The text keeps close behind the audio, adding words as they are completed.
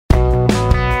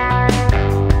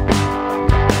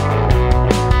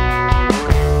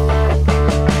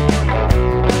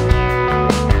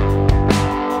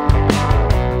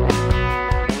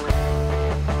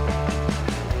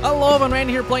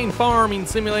here playing Farming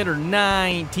Simulator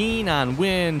 19 on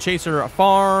Windchaser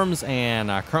Farms, and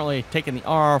currently taking the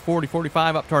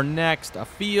R4045 up to our next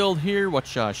field here, which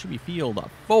should be field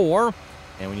 4.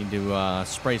 And we need to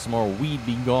spray some more weed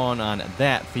be gone on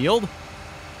that field.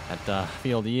 That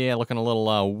field, yeah, looking a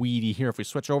little weedy here. If we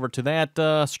switch over to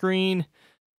that screen,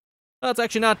 it's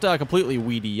actually not completely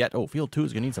weedy yet. Oh, field 2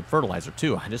 is going to need some fertilizer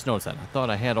too. I just noticed that. I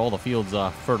thought I had all the fields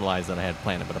fertilized that I had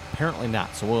planted, but apparently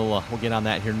not. So we'll get on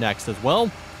that here next as well.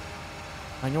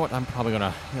 You know what? I'm probably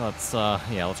gonna let's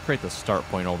create the start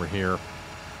point over here.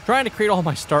 Trying to create all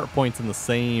my start points in the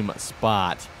same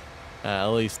spot, at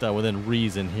least within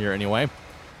reason here. Anyway,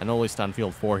 I know at least on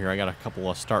field 4 here, I got a couple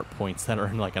of start points that are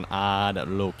in like an odd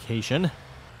location,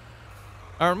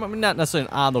 or not necessarily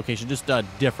an odd location, just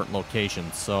different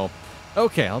locations. So.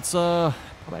 Okay, let's, probably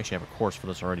actually have a course for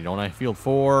this already, don't I? Field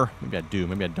 4, maybe I do,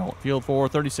 maybe I don't. Field 4,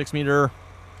 36 meter,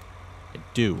 I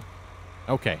do.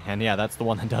 Okay, and yeah, that's the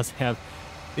one that does have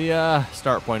the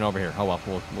start point over here. Oh well,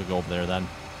 we'll go over there then.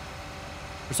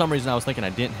 For some reason, I was thinking I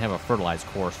didn't have a fertilized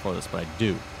course for this, but I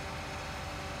do.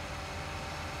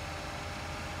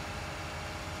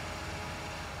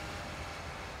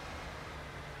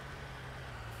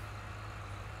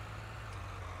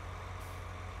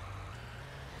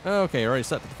 Okay, already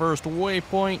set to the first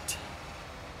waypoint.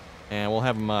 And we'll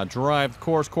have him drive the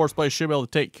course. Course play should be able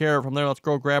to take care of it from there. Let's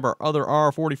go grab our other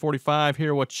R4045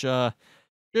 here, which should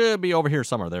be over here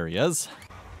somewhere. There he is.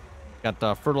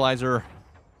 Got fertilizer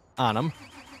on him.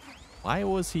 Why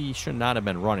was he should not have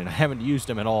been running? I haven't used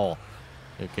him at all.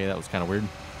 Okay, that was kind of weird.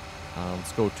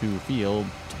 Let's go to field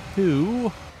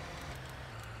 2.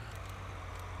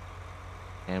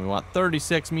 And we want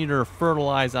 36 meter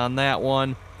fertilize on that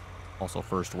one. Also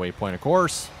first waypoint, of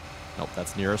course. Nope,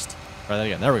 that's nearest. Try that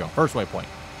again. There we go. First waypoint.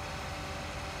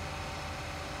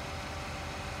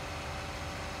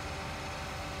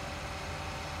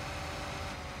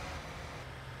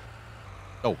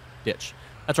 Oh, ditch.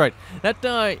 That's right. That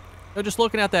just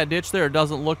looking at that ditch there, it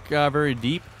doesn't look very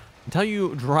deep until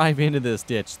you drive into this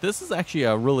ditch. This is actually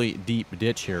a really deep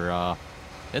ditch here.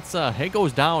 It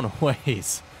goes down a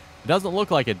ways. It doesn't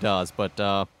look like it does,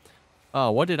 but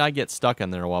what did I get stuck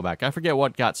in there a while back? I forget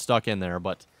what got stuck in there,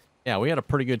 but yeah, we had a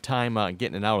pretty good time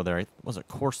getting it out of there. Was it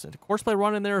course play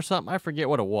run in there or something? I forget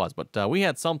what it was, but we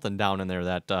had something down in there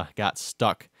that got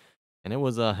stuck, and it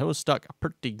was stuck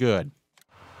pretty good.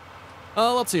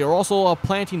 Let's see. We're also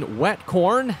planting wet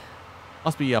corn.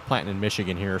 Must be planting in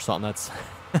Michigan here or something. That's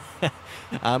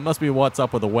must be what's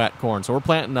up with the wet corn. So we're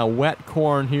planting wet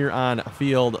corn here on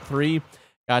field 3.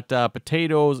 Got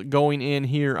potatoes going in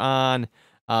here on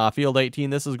field 18.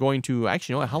 This is going to,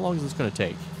 actually, you know what? How long is this going to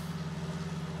take?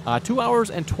 2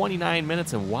 hours and 29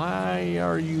 minutes. And why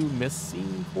are you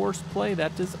missing course play?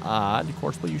 That is odd.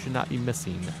 Course play you should not be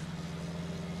missing.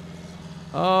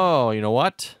 Oh, you know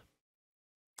what?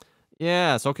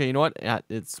 Yes, okay, you know what?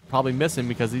 It's probably missing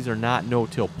because these are not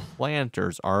no-till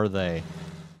planters, are they?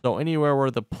 So anywhere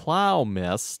where the plow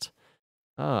missed,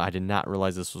 I did not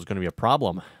realize this was going to be a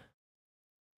problem.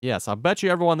 Yes, I bet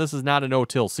you everyone this is not a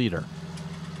no-till seeder.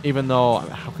 Even though,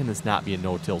 how can this not be a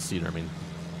no-till seeder? I mean,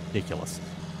 ridiculous.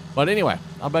 But anyway,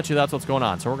 I'll bet you that's what's going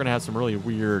on. So we're going to have some really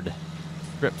weird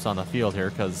trips on the field here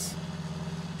because,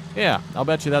 yeah, I'll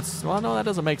bet you that's, well, no, that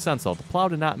doesn't make sense, though. The plow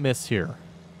did not miss here.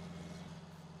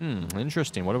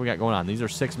 Interesting. What do we got going on? These are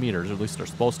 6 meters, or at least they're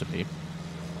supposed to be.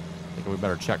 I think we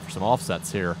better check for some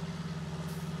offsets here.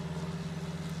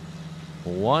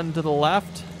 1 to the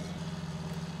left.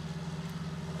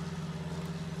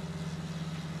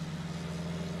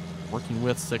 Working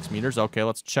with 6 meters. Okay,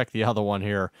 let's check the other one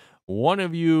here. One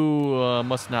of you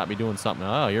must not be doing something.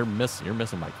 Oh, you're missing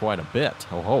by quite a bit.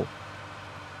 Oh ho.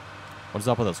 What is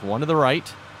up with this? 1 to the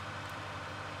right.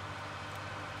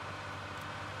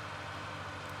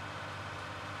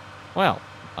 Well,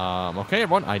 okay,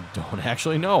 everyone. I don't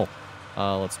actually know.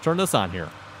 Let's turn this on here.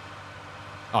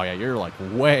 Oh yeah, you're like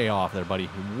way off there, buddy.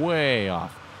 Way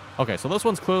off. Okay, so this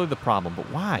one's clearly the problem,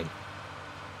 but why?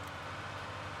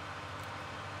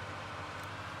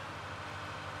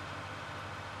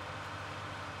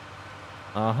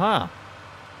 Uh-huh.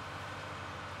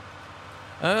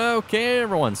 Okay,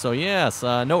 everyone. So, yes,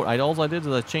 note, all I did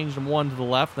is I changed them 1 to the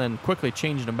left, then quickly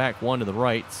changed them back 1 to the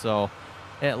right. So,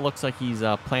 it looks like he's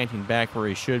planting back where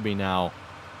he should be now.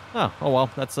 Oh well,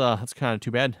 that's kind of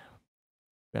too bad.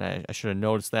 I should have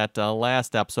noticed that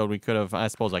last episode. We could have, I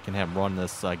suppose I can have him run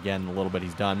this again a little bit.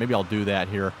 He's done. Maybe I'll do that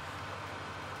here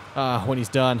when he's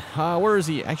done. Where is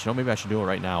he? Actually, no, maybe I should do it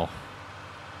right now.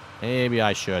 Maybe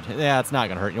I should. Yeah, it's not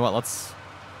going to hurt. You know what? Let's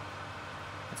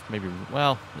maybe,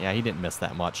 well, yeah, he didn't miss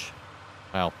that much.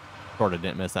 Well, sort of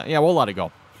didn't miss that. Yeah, we'll let it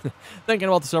go. Thinking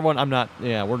about this, everyone, I'm not,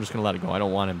 yeah, we're just going to let it go. I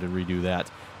don't want him to redo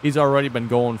that. He's already been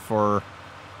going for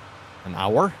an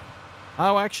hour.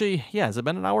 Oh, actually, yeah, has it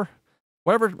been an hour?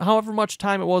 However much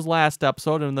time it was last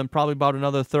episode, and then probably about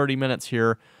another 30 minutes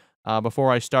here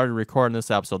before I started recording this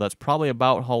episode. That's probably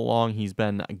about how long he's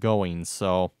been going,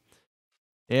 so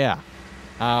yeah.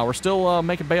 We're still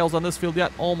making bales on this field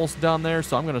yet, almost done there,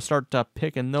 so I'm going to start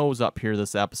picking those up here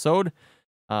this episode.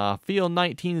 Field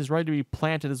 19 is ready to be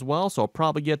planted as well, so I'll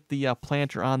probably get the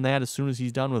planter on that as soon as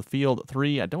he's done with field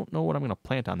 3. I don't know what I'm going to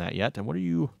plant on that yet, and what are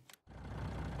you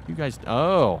guys,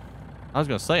 oh, I was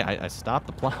going to say, I stopped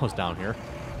the plows down here.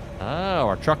 Oh,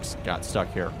 our trucks got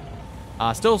stuck here.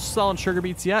 Still selling sugar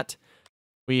beets yet.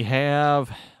 We have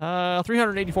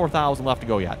 384,000 left to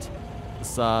go yet.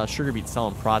 This sugar beet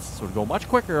selling process would go much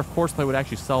quicker if Courseplay would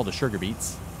actually sell the sugar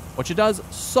beets, which it does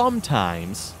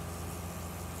sometimes.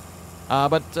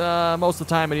 But most of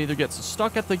the time it either gets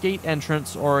stuck at the gate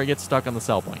entrance or it gets stuck on the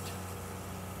sell point.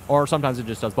 Or sometimes it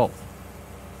just does both.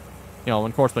 You know,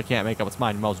 when Courseplay can't make up its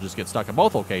mind, it might as well just get stuck at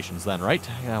both locations then, right?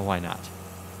 Yeah, why not?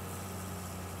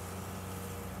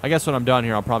 I guess when I'm done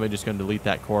here, I'm probably just going to delete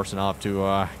that course and I'll have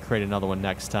to create another one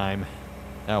next time.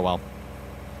 Oh, well.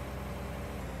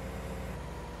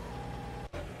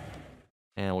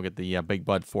 And we'll get the Big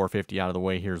Bud 450 out of the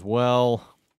way here as well.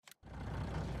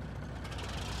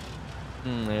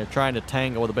 They're trying to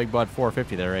tangle with the Big Bud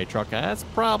 450 there, eh, truck? That's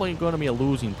probably going to be a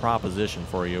losing proposition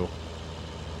for you.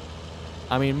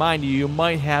 I mean, mind you, you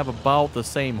might have about the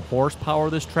same horsepower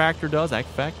this tractor does. In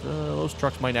fact, those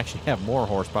trucks might actually have more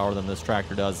horsepower than this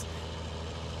tractor does.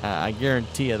 I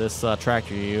guarantee you this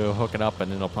tractor, you hook it up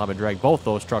and it'll probably drag both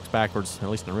those trucks backwards, at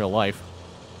least in real life.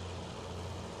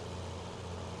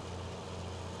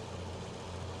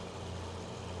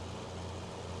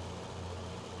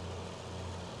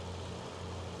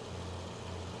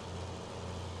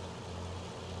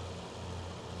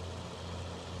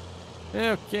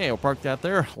 Okay, we'll park that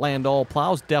there. RDAllen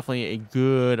plows, definitely a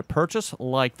good purchase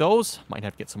like those. Might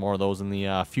have to get some more of those in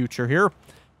the future here.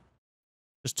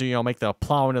 Just to, you know, make the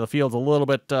plowing of the fields a little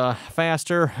bit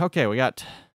faster. Okay, we got...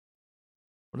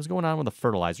 What is going on with the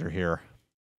fertilizer here?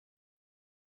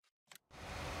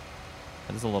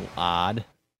 That is a little odd.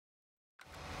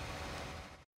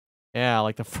 Yeah,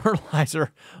 like the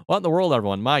fertilizer. What in the world,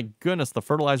 everyone? My goodness, the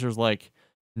fertilizer's like...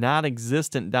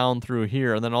 non-existent down through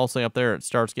here, and then also up there it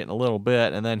starts getting a little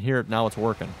bit, and then here now it's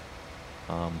working.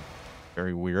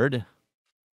 Very weird.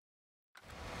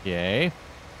 Yay.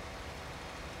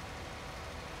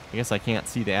 I guess I can't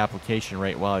see the application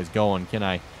rate while he's going, can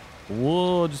I?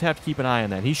 We'll just have to keep an eye on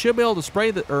that. He should be able to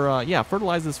spray the, or yeah,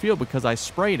 fertilize this field because I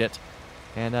sprayed it.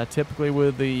 And typically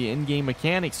with the in-game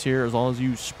mechanics here, as long as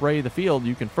you spray the field,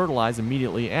 you can fertilize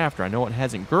immediately after. I know it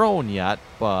hasn't grown yet,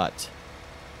 but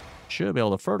should be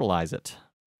able to fertilize it,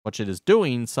 which it is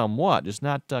doing somewhat, just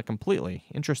not completely.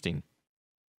 Interesting.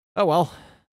 Oh well.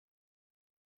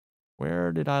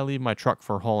 Where did I leave my truck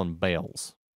for hauling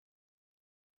bales?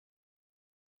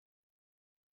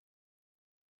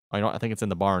 Oh, you know what? I think it's in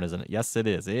the barn, isn't it? Yes, it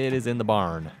is. It is in the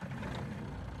barn.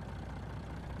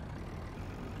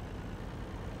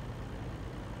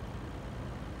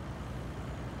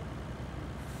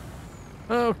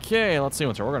 Okay, let's see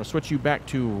what's here. We're going to switch you back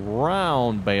to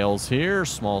round bales here.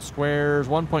 Small squares,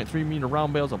 1.3 meter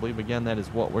round bales. I believe, again, that is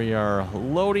what we are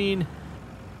loading.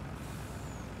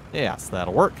 Yes,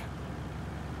 that'll work.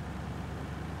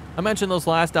 I mentioned those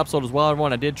last episode as well,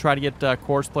 everyone. I did try to get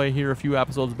Courseplay here a few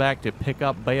episodes back to pick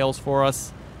up bales for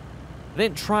us. I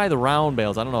didn't try the round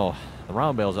bales. I don't know. The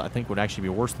round bales, I think, would actually be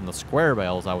worse than the square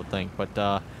bales, I would think.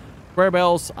 But square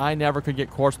bales, I never could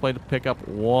get Courseplay to pick up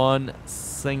one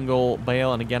single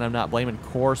bale. And again, I'm not blaming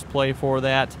Courseplay for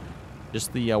that.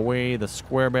 Just the way the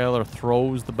square baler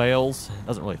throws the bales. It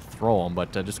doesn't really throw them,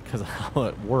 but just because of how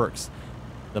it works.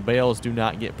 The bales do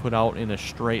not get put out in a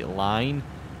straight line.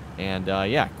 And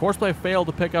yeah, Courseplay failed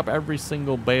to pick up every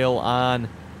single bale on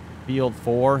field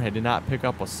 4. It did not pick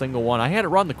up a single one. I had it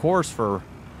run the course for,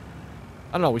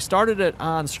 I don't know, we started it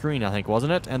on screen, I think,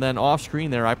 wasn't it? And then off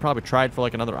screen there, I probably tried for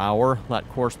like another hour, let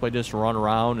Courseplay just run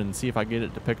around and see if I get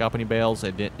it to pick up any bales.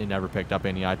 It never picked up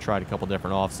any. I tried a couple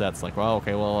different offsets, like, well,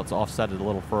 okay, well, let's offset it a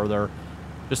little further.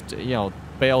 Just, you know,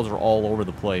 bales are all over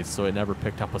the place, so it never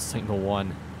picked up a single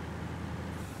one.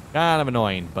 Kind of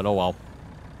annoying, but oh well.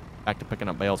 Back to picking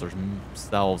up bales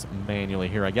themselves manually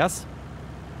here, I guess.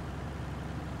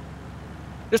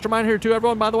 Just a reminder here too,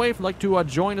 everyone, by the way, if you'd like to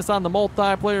join us on the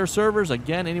multiplayer servers,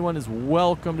 again, anyone is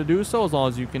welcome to do so as long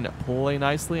as you can play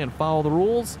nicely and follow the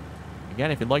rules. Again,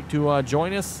 if you'd like to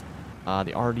join us,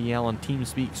 the RDAllen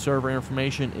TeamSpeak server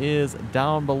information is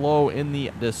down below in the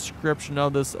description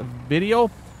of this video.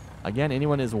 Again,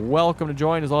 anyone is welcome to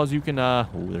join as long as you can,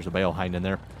 ooh, there's a bale hiding in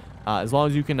there. As long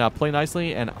as you can play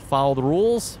nicely and follow the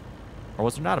rules. Or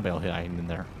was there not a bale hiding in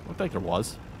there? Looked like there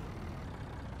was.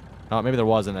 Oh, maybe there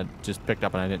was and I just picked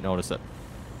up and I didn't notice it.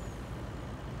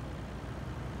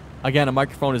 Again, a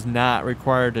microphone is not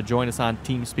required to join us on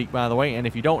TeamSpeak, by the way. And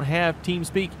if you don't have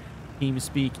TeamSpeak,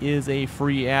 TeamSpeak is a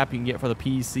free app you can get for the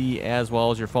PC as well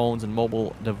as your phones and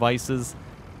mobile devices,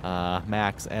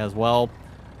 Macs as well.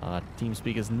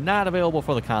 TeamSpeak is not available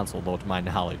for the console, though, to my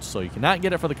knowledge, so you cannot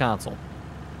get it for the console.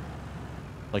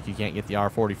 Like you can't get the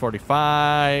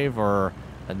R4045 or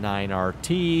the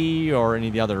 9RT or any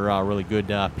of the other really good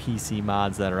PC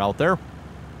mods that are out there.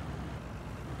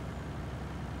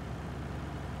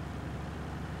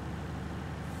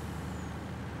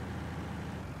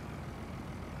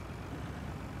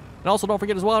 And also, don't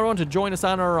forget as well, everyone, to join us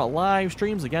on our live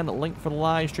streams. Again, the link for the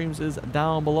live streams is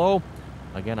down below.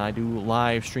 Again, I do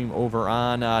live stream over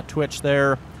on Twitch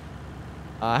there.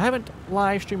 I haven't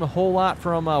live streamed a whole lot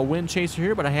from Windchaser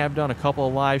here, but I have done a couple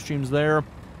of live streams there.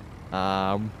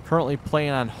 Currently playing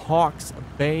on Hawke's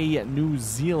Bay, New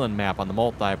Zealand map on the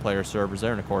multiplayer servers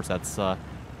there. And, of course, that's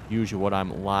usually what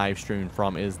I'm live streaming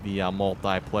from is the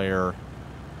multiplayer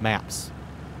maps.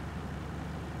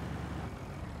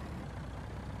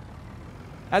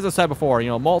 As I said before, you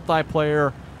know,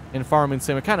 multiplayer in Farming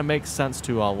Sim, it kind of makes sense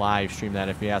to live stream that,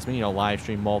 if you ask me. You know, live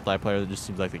stream multiplayer, that just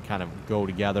seems like they kind of go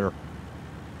together.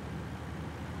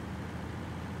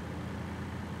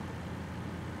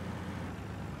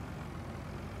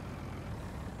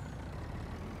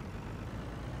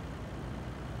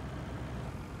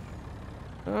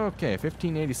 Okay,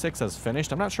 1586 has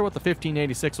finished. I'm not sure what the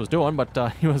 1586 was doing,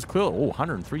 but he was clearly, oh,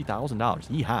 $103,000.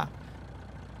 Yeehaw.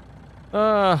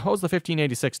 What was the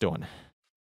 1586 doing?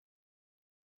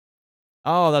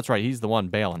 Oh, that's right. He's the one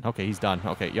bailing. Okay, he's done.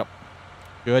 Okay, yep.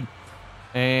 Good.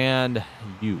 And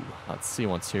you. Let's see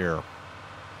what's here.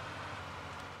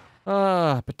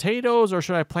 Potatoes, or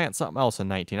should I plant something else in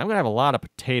 19? I'm going to have a lot of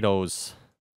potatoes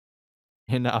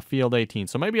in field 18.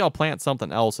 So maybe I'll plant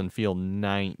something else in field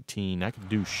 19. I could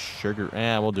do sugar.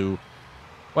 We'll do...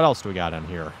 What else do we got on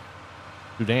here?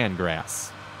 Sudan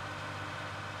grass.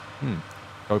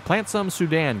 So we plant some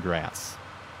Sudan grass.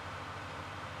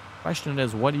 Question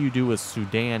is, what do you do with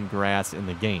Sudan grass in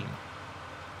the game?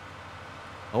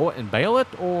 Oh, and bale it,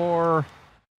 or...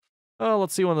 Oh,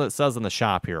 let's see what it says in the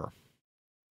shop here.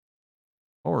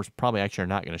 Or probably actually are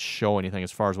not going to show anything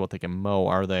as far as what they can mow,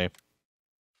 are they?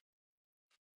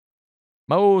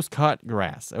 Mows cut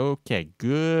grass. Okay,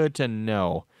 good to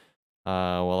know.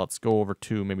 Well, let's go over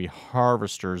to maybe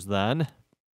harvesters then.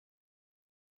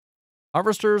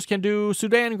 Harvesters can do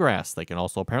Sudan grass. They can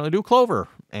also apparently do clover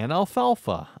and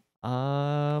alfalfa.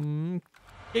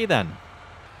 Okay then.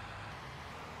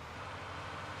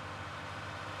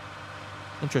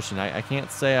 Interesting. I can't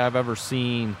say I've ever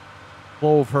seen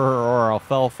clover or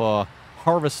alfalfa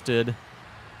harvested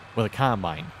with a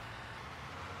combine.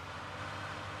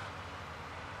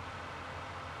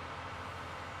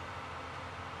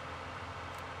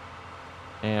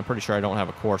 And I'm pretty sure I don't have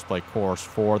a course play course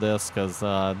for this, because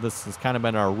this has kind of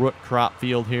been our root crop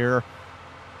field here.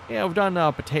 Yeah, we've done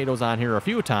potatoes on here a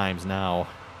few times now.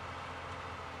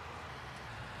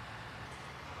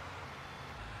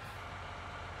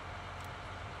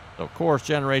 So course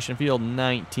generation field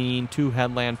 19, 2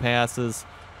 headland passes.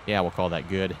 Yeah, we'll call that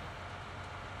good.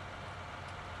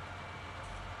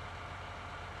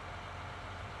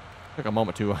 Took a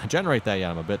moment to generate that. Yeah,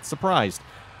 I'm a bit surprised.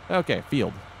 Okay,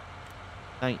 field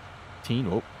 19.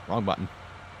 Oh, wrong button.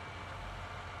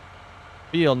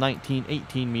 Field 19,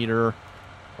 18 meter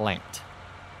plant.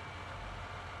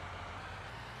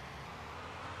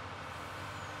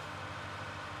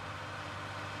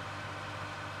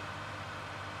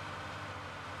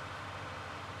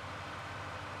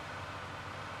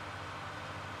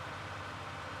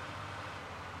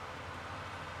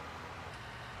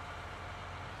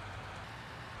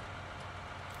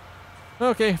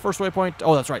 Okay, first waypoint.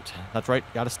 Oh, that's right. That's right.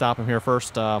 Got to stop him here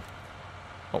first. Oh,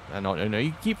 no,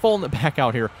 you keep folding it back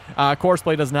out here.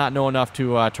 Courseplay does not know enough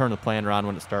to turn the planner on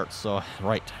when it starts. So,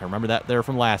 right. I remember that there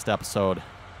from last episode.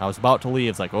 I was about to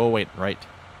leave. It's like, oh, wait, right.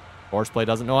 Courseplay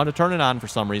doesn't know how to turn it on for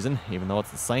some reason, even though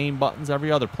it's the same buttons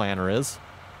every other planner is.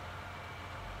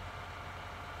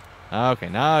 Okay,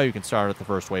 now you can start at the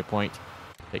first waypoint.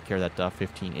 Take care of that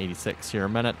 1586 here a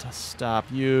minute. Stop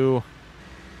you.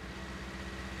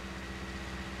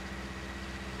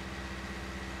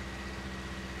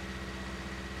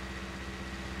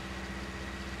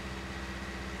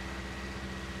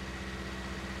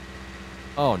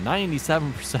 Oh,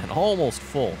 97%, almost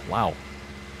full. Wow.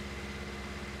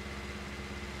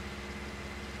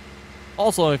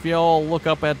 Also, if you all look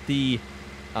up at the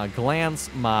glance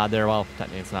mod there, well,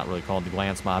 it's not really called the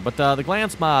glance mod, but the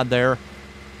glance mod there,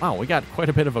 wow, we got quite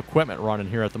a bit of equipment running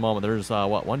here at the moment. There's,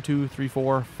 what, 1, 2, 3,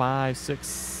 4, 5, 6,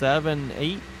 7,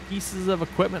 8 pieces of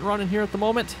equipment running here at the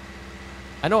moment.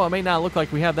 I know it may not look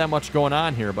like we have that much going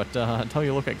on here, but until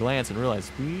you look at glance and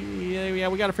realize, we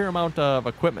got a fair amount of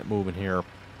equipment moving here.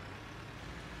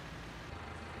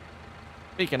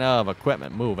 Speaking of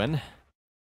equipment moving,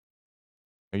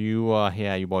 are you,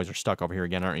 yeah, you boys are stuck over here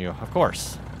again, aren't you? Of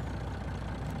course.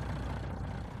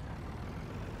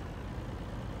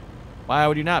 Why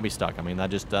would you not be stuck? I mean, that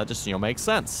just you know, makes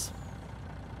sense.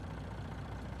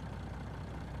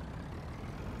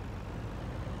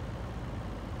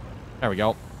 There we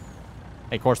go.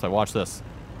 Hey, Courseplay, watch this.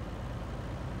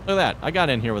 Look at that. I got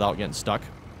in here without getting stuck.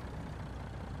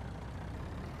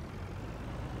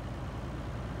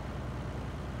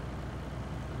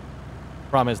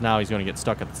 Problem is now he's going to get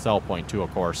stuck at the sell point too,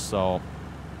 of course, so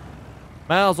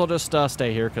might as well just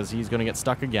stay here because he's going to get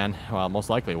stuck again. Well, most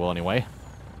likely will anyway.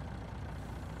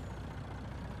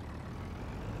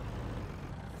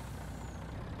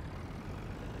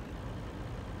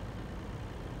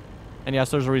 And yes,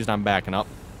 there's a reason I'm backing up.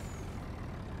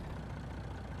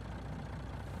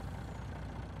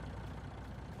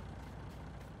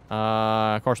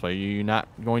 Of course, are you not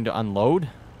going to unload?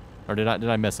 Or did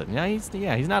I miss it? Yeah,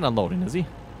 he's not unloading, is he?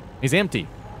 He's empty.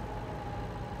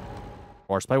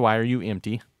 Horseplay, why are you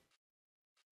empty?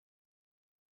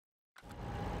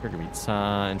 Sugar beets.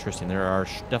 Interesting. There are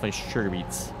definitely sugar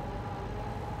beets.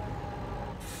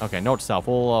 Okay, note to self.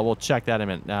 We'll check that in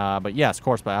a minute. But yes,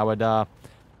 Horseplay, I would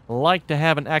like to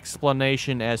have an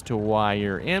explanation as to why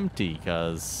you're empty,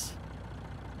 because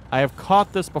I have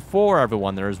caught this before,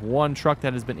 everyone. There is one truck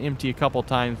that has been empty a couple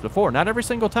times before. Not every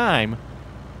single time.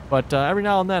 But every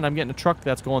now and then, I'm getting a truck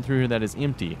that's going through here that is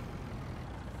empty.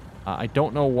 I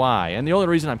don't know why. And the only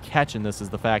reason I'm catching this is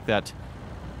the fact that...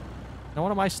 Now,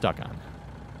 what am I stuck on?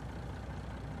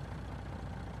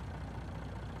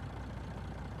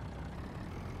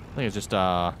 I think it's just,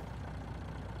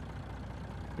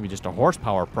 maybe just a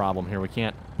horsepower problem here. We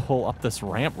can't pull up this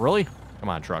ramp. Really? Come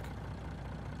on, truck.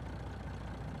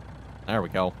 There we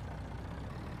go.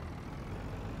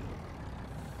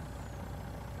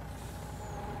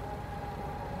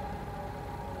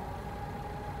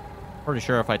 Pretty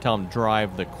sure if I tell him to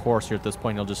drive the course here at this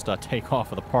point, he'll just take off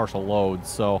with a partial load,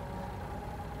 so...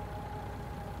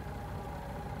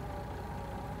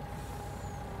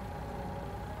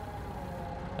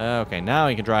 Okay, now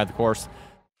he can drive the course.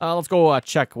 Let's go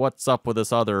check what's up with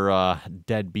this other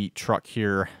deadbeat truck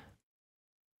here.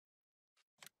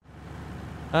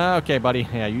 Okay, buddy.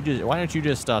 Yeah, why don't you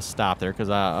just stop there? Because,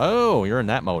 oh, you're in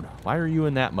that mode. Why are you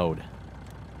in that mode?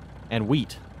 And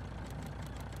wheat.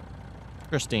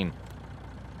 Interesting.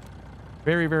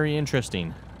 Very, very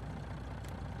interesting.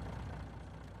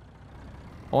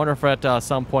 I wonder if at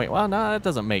some point... Well, no, that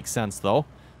doesn't make sense, though.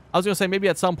 I was going to say maybe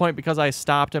at some point because I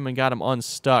stopped him and got him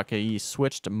unstuck, he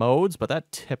switched modes, but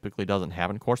that typically doesn't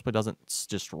happen. Courseplay doesn't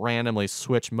just randomly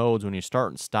switch modes when you start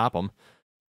and stop him.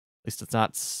 At least it's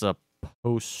not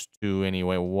supposed to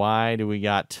anyway. Why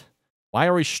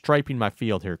are we striping my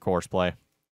field here, Courseplay?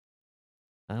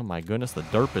 Oh my goodness, the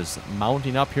derp is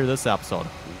mounting up here this episode.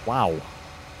 Wow.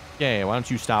 Okay, why don't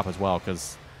you stop as well,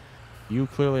 because you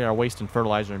clearly are wasting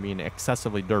fertilizer and being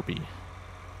excessively derpy.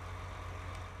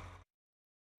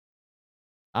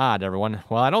 Odd, everyone.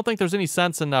 Well, I don't think there's any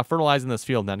sense in fertilizing this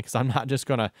field then, because I'm not just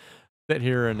going to sit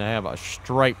here and have a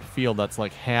striped field that's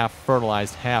like half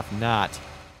fertilized, half not.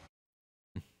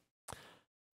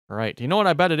 All right, you know what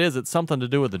I bet it is? It's something to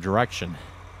do with the direction.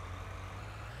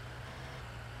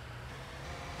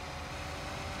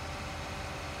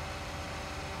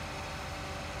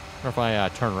 Or if I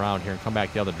turn around here and come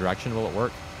back the other direction, will it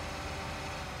work?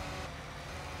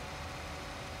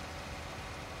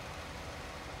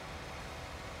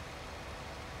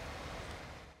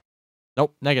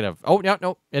 Nope, negative. Oh, yeah,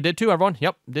 nope. It did too, everyone.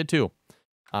 Yep, it did too.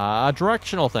 A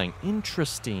directional thing.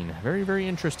 Interesting. Very, very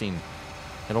interesting.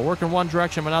 It'll work in one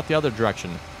direction, but not the other direction.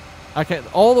 Okay,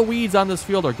 all the weeds on this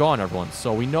field are gone, everyone.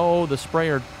 So we know the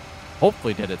sprayer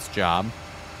hopefully did its job.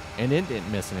 And it didn't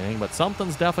miss anything, but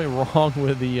something's definitely wrong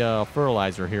with the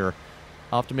fertilizer here.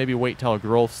 I'll have to maybe wait till a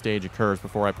growth stage occurs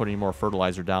before I put any more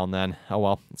fertilizer down then. Oh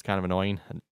well, it's kind of annoying.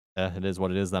 It is what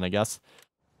it is then, I guess.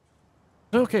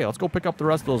 Okay, let's go pick up the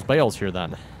rest of those bales here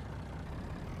then. You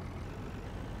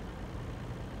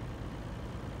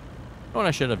know what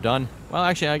I should have done? Well,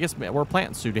 actually, I guess we're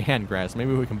planting Sudan grass.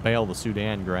 Maybe we can bale the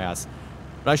Sudan grass.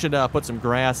 But I should put some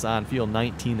grass on field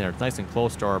 19 there. It's nice and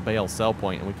close to our bale sell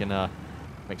point, and we can...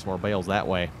 make some more bales that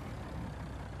way.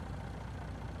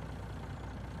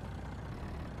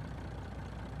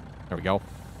 There we go.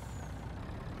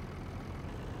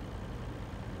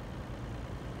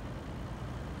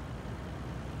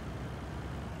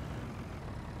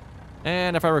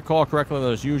 And if I recall correctly,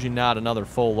 there's usually not another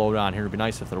full load on here. It'd be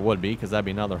nice if there would be, because that'd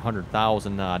be another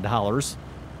 $100,000.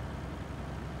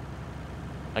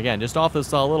 Again, just off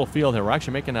this little field here, we're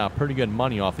actually making pretty good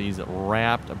money off these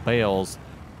wrapped bales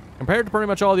compared to pretty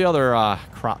much all the other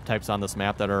crop types on this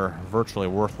map that are virtually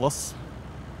worthless.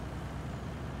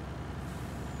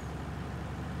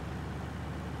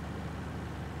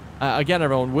 Again,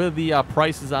 everyone, with the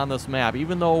prices on this map,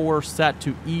 even though we're set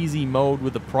to easy mode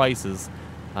with the prices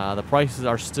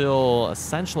are still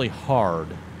essentially hard.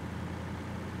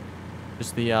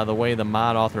 Just the way the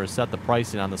mod author has set the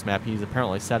pricing on this map, he's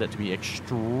apparently set it to be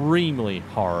extremely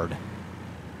hard.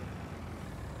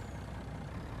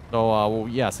 So, well,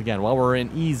 yes, again, while we're in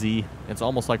easy, it's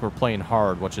almost like we're playing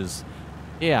hard, which is,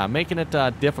 yeah, making it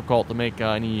difficult to make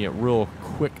any real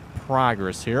quick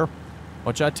progress here.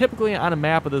 Which typically on a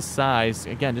map of this size,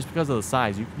 again, just because of the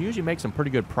size, you can usually make some pretty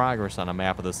good progress on a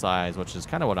map of this size, which is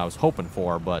kind of what I was hoping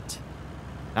for, but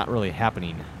not really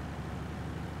happening.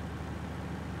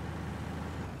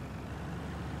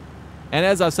 And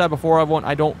as I've said before, everyone,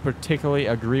 I don't particularly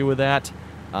agree with that.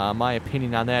 My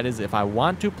opinion on that is if I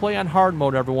want to play on hard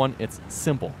mode, everyone, it's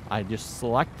simple. I just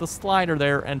select the slider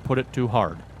there and put it to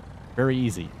hard. Very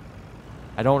easy.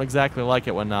 I don't exactly like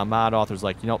it when mod authors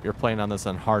like, nope, you're playing on this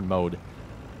on hard mode.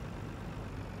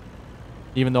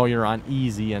 Even though you're on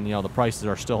easy and, the prices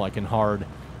are still like in hard.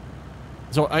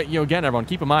 So, again, everyone,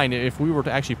 keep in mind, if we were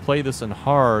to actually play this in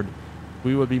hard,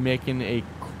 we would be making a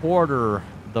quarter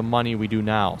the money we do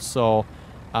now. So,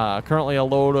 currently a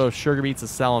load of sugar beets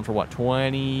is selling for, what,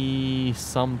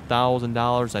 $20-some thousand?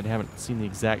 I haven't seen the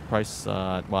exact price.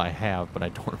 Well, I have, but I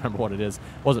don't remember what it is.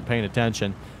 Wasn't paying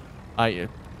attention.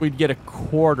 We'd get a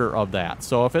quarter of that.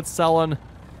 So if it's selling,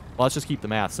 well, let's just keep the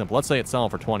math simple. Let's say it's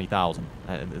selling for $20,000.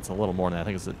 It's a little more than that. I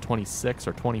think it's at 26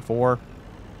 or 24.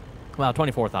 Well,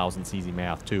 24,000 is easy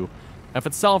math too. If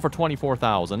it's selling for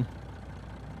 24,000,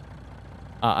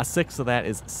 a sixth of that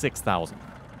is 6,000.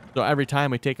 So every time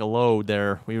we take a load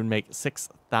there, we would make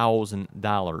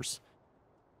 $6,000.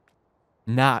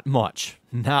 Not much.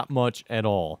 Not much at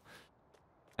all.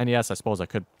 And yes, I suppose I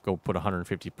could go put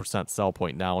 150% sell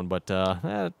point down, but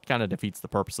that kind of defeats the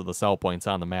purpose of the sell points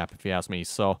on the map, if you ask me.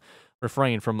 So,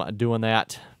 refrain from doing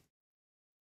that.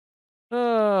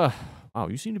 Wow,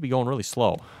 you seem to be going really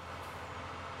slow.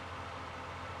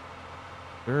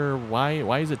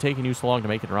 Why is it taking you so long to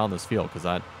make it around this field? Because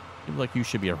it seems like you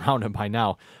should be around it by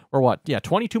now. Or what? Yeah,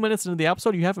 22 minutes into the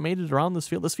episode, you haven't made it around this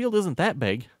field. This field isn't that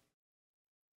big.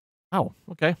 Oh,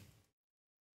 okay.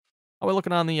 How are we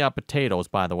looking on the potatoes,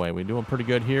 by the way? We doing pretty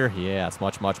good here? Yeah, it's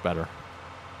much, much better.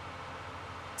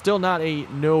 Still not a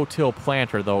no-till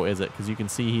planter, though, is it? Because you can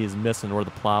see he is missing where the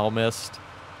plow missed.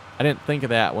 I didn't think of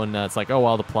that when it's like, oh,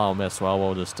 well, the plow missed. Well,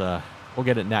 we'll just, we'll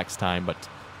get it next time. But,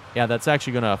 yeah, that's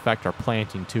actually going to affect our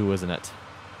planting, too, isn't it?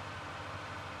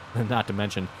 Not to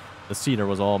mention, the cedar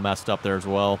was all messed up there as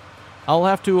well. I'll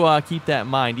have to keep that in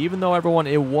mind. Even though, everyone,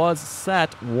 it was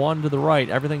set one to the right.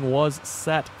 Everything was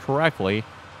set correctly.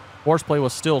 Horseplay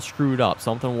was still screwed up.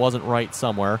 Something wasn't right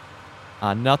somewhere.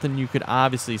 Nothing you could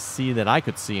obviously see that I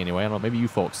could see anyway. I don't know, maybe you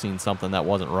folks seen something that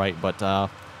wasn't right, but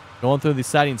going through the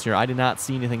settings here, I did not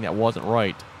see anything that wasn't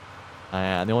right.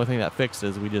 And the only thing that fixed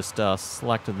is we just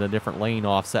selected the different lane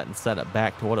offset and set it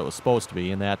back to what it was supposed to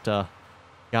be, and that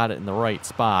got it in the right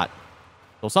spot.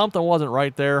 So something wasn't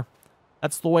right there.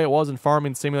 That's the way it was in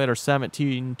Farming Simulator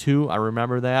 17 too. I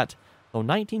remember that. So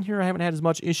 19 here, I haven't had as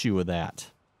much issue with that.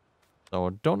 So,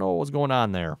 don't know what was going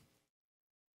on there.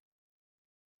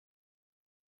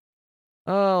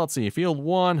 Let's see. Field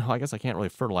 1. Oh, I guess I can't really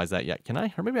fertilize that yet. Can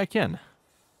I? Or maybe I can.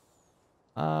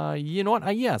 You know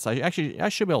what? Yes. I should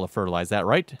be able to fertilize that,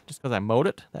 right? Just because I mowed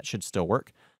it. That should still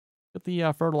work. Get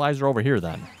the fertilizer over here,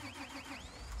 then.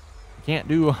 Can't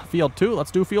do Field 2.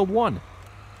 Let's do Field 1.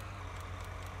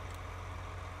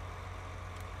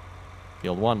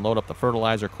 Field 1. Load up the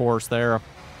fertilizer course there.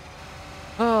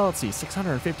 Oh, let's see,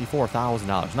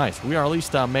 $654,000. Nice. We are at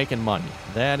least making money.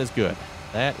 That is good.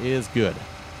 That is good.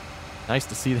 Nice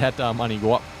to see that money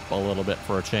go up a little bit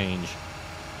for a change.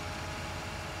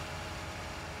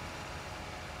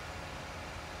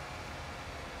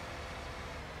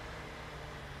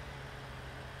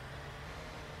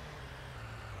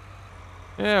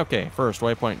 Okay, first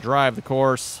waypoint, drive the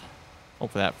course.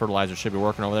 Hopefully that fertilizer should be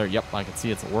working over there. Yep, I can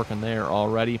see it's working there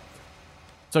already.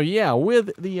 So yeah,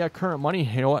 with the current money,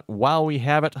 you know what? While we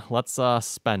have it, let's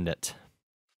spend it.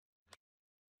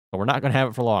 But we're not going to have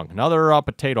it for long. Another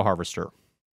potato harvester.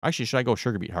 Actually, should I go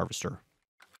sugar beet harvester?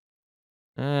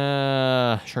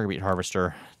 Sugar beet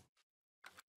harvester.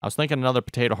 I was thinking another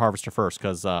potato harvester first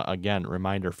because, again,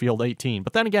 reminder, field 18.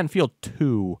 But then again, field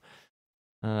 2.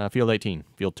 Field 18,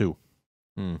 field 2.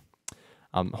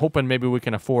 I'm hoping maybe we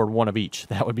can afford one of each.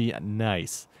 That would be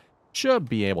nice. Should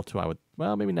be able to, I would.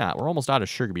 Well, maybe not. We're almost out of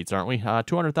sugar beets, aren't we?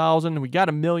 200,000. We got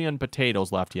 1 million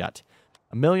potatoes left yet.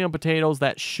 1 million potatoes.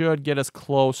 That should get us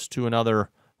close to another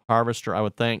harvester, I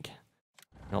would think.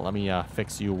 Now, let me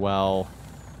fix you well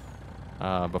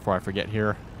before I forget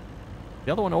here.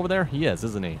 The other one over there? He is,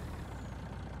 isn't he?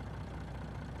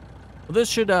 Well, this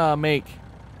should make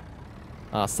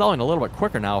selling a little bit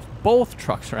quicker now if both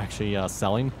trucks are actually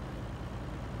selling.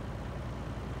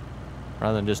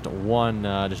 Rather than just one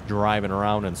just driving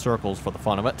around in circles for the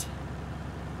fun of it.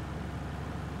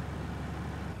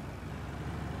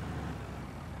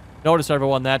 Notice,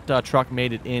 everyone, that truck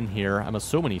made it in here. I'm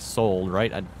assuming he sold,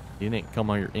 right? He didn't come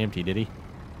here empty, did he?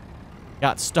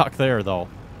 Got stuck there, though.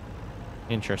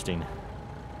 Interesting.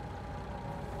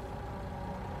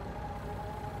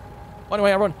 Well,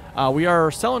 anyway, everyone, we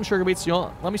are selling sugar beets.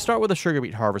 Let me start with the sugar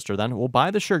beet harvester, then. We'll buy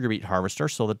the sugar beet harvester.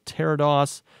 So the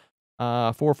Pterodos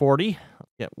 440.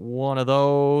 Get one of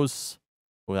those.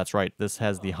 Oh, that's right. This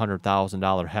has the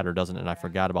 $100,000 header, doesn't it? And I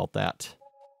forgot about that.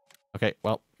 Okay,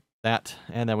 well, that.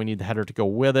 And then we need the header to go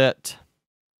with it.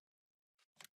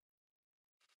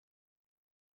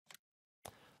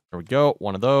 There we go.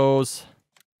 One of those.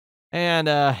 And,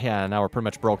 yeah, now we're pretty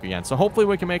much broke again. So hopefully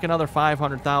we can make another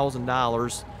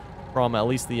 $500,000 from at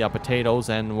least the potatoes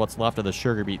and what's left of the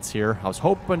sugar beets here. I was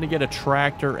hoping to get a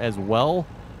tractor as well.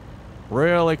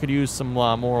 Really could use some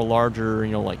more larger,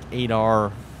 like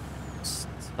 8R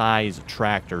size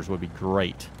tractors would be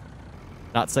great.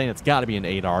 Not saying it's got to be an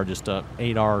 8R, just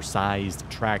 8R sized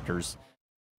tractors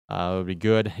would be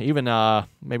good. Even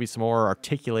maybe some more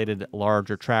articulated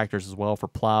larger tractors as well for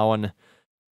plowing.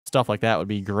 Stuff like that would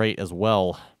be great as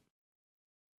well.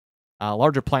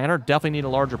 Larger planter, definitely need a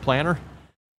larger planter.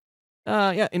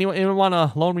 Yeah, anyone want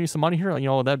to loan me some money here?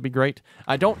 That'd be great.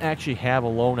 I don't actually have a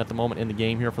loan at the moment in the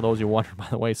game here, for those of you wondering, by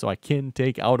the way, so I can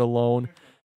take out a loan.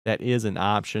 That is an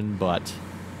option, but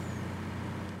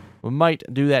we might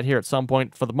do that here at some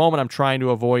point. For the moment, I'm trying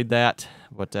to avoid that,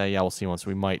 but yeah, we'll see once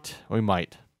we might.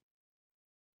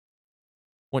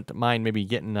 Wouldn't mind maybe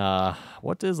getting,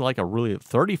 what is like a really,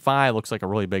 35 looks like a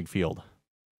really big field.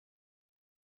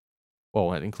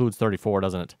 Whoa, it includes 34,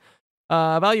 doesn't it?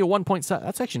 Value 1.7.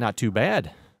 That's actually not too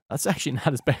bad. That's actually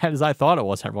not as bad as I thought it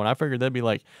was, everyone. I figured that'd be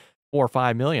like 4 or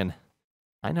 5 million.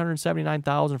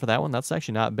 979,000 for that one. That's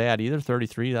actually not bad either.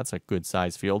 33. That's a good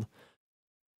size field.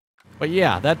 But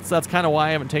yeah, that's kind of why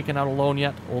I haven't taken out a loan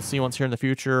yet. We'll see once here in the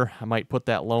future. I might put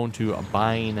that loan to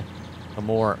buying some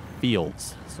more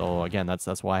fields. So again,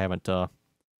 that's why I haven't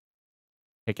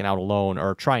taken out a loan,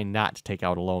 or trying not to take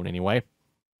out a loan anyway.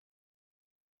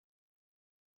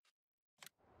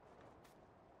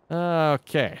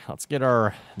 Okay, let's get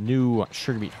our new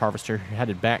sugar beet harvester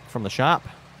headed back from the shop.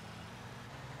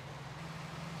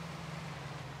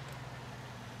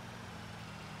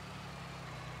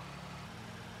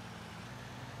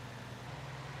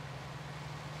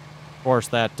 Of course,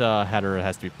 that header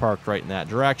has to be parked right in that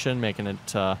direction, making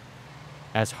it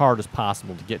as hard as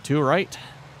possible to get to, right?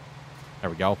 There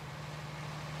we go.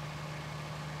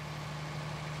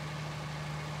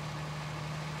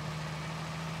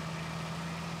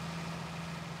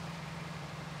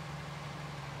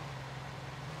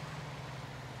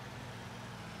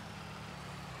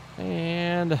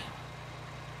 And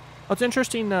what's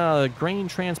interesting, grain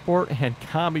transport and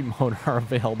combi mode are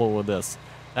available with this.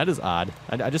 That is odd.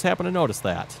 I just happened to notice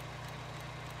that.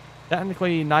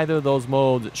 Technically, neither of those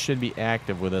modes should be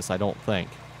active with this, I don't think.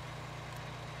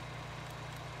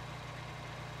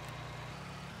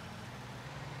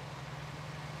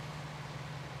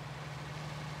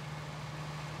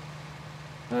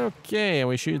 Okay, and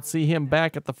we should see him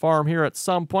back at the farm here at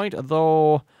some point,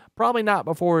 though probably not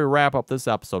before we wrap up this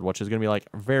episode, which is going to be like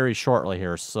very shortly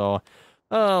here. So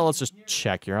let's just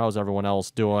check here. How's everyone else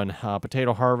doing?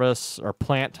 Potato harvest, or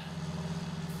potato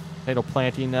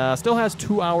planting, still has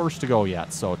 2 hours to go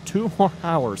yet. So 2 more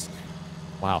hours.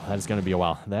 Wow, that is going to be a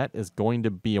while. That is going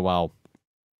to be a while.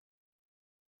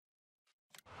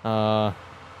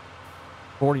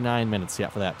 49 minutes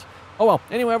yet for that. Oh, well,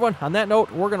 anyway, everyone, on that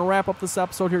note, we're going to wrap up this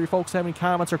episode here. If you folks have any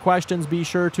comments or questions, be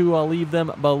sure to leave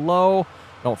them below.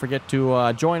 Don't forget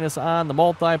to join us on the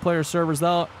multiplayer servers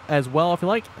as well, if you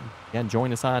like. Again,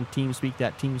 join us on TeamSpeak.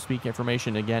 That TeamSpeak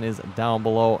information, again, is down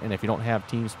below. And if you don't have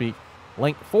TeamSpeak,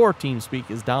 link for TeamSpeak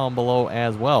is down below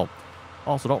as well.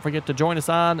 Also, don't forget to join us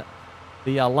on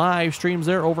the live streams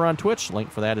there over on Twitch. Link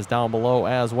for that is down below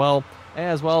as well.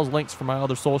 as well as links for my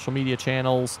other social media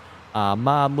channels,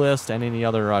 mod list, and any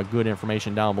other good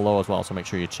information down below as well. So make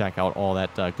sure you check out all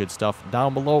that good stuff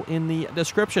down below in the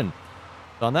description.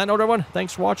 So on that note, everyone,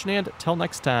 thanks for watching, and till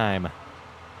next time.